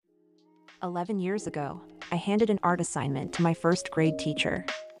11 years ago, I handed an art assignment to my first grade teacher.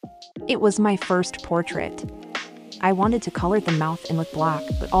 It was my first portrait. I wanted to color the mouth in with black,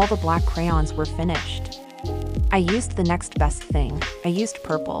 but all the black crayons were finished. I used the next best thing. I used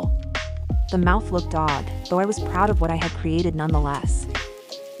purple. The mouth looked odd, though I was proud of what I had created nonetheless.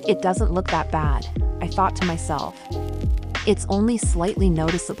 It doesn't look that bad, I thought to myself. It's only slightly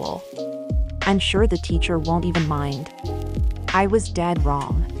noticeable. I'm sure the teacher won't even mind. I was dead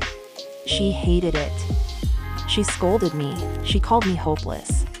wrong. She hated it. She scolded me. She called me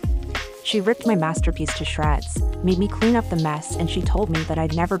hopeless. She ripped my masterpiece to shreds, made me clean up the mess, and she told me that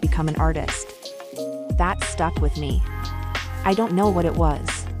I'd never become an artist. That stuck with me. I don't know what it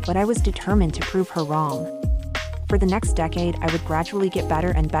was, but I was determined to prove her wrong. For the next decade, I would gradually get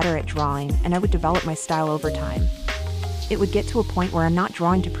better and better at drawing, and I would develop my style over time. It would get to a point where I'm not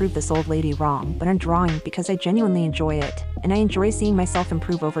drawing to prove this old lady wrong, but I'm drawing because I genuinely enjoy it, and I enjoy seeing myself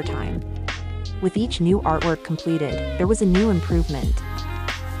improve over time. With each new artwork completed, there was a new improvement.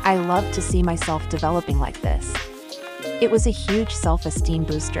 I loved to see myself developing like this. It was a huge self-esteem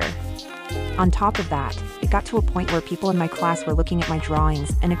booster. On top of that, it got to a point where people in my class were looking at my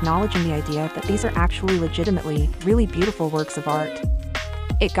drawings and acknowledging the idea that these are actually legitimately, really beautiful works of art.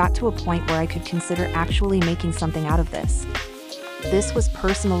 It got to a point where I could consider actually making something out of this. This was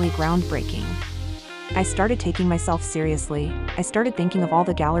personally groundbreaking. I started taking myself seriously. I started thinking of all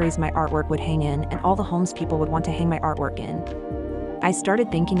the galleries my artwork would hang in and all the homes people would want to hang my artwork in. I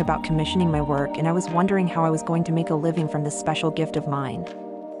started thinking about commissioning my work, and I was wondering how I was going to make a living from this special gift of mine.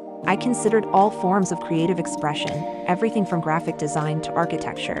 I considered all forms of creative expression, everything from graphic design to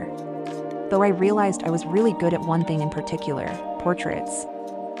architecture. Though I realized I was really good at one thing in particular, portraits.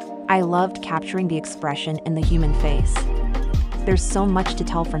 I loved capturing the expression in the human face. There's so much to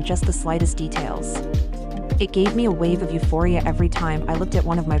tell from just the slightest details. It gave me a wave of euphoria every time I looked at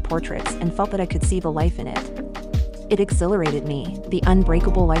one of my portraits and felt that I could see the life in it. It exhilarated me. The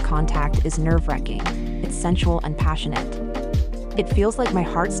unbreakable eye contact is nerve-wracking. It's sensual and passionate. It feels like my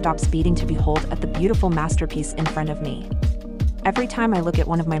heart stops beating to behold at the beautiful masterpiece in front of me. Every time I look at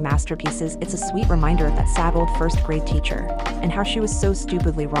one of my masterpieces, it's a sweet reminder of that sad old first grade teacher, and how she was so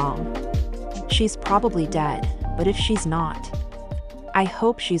stupidly wrong. She's probably dead, but if she's not, I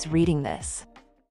hope she's reading this.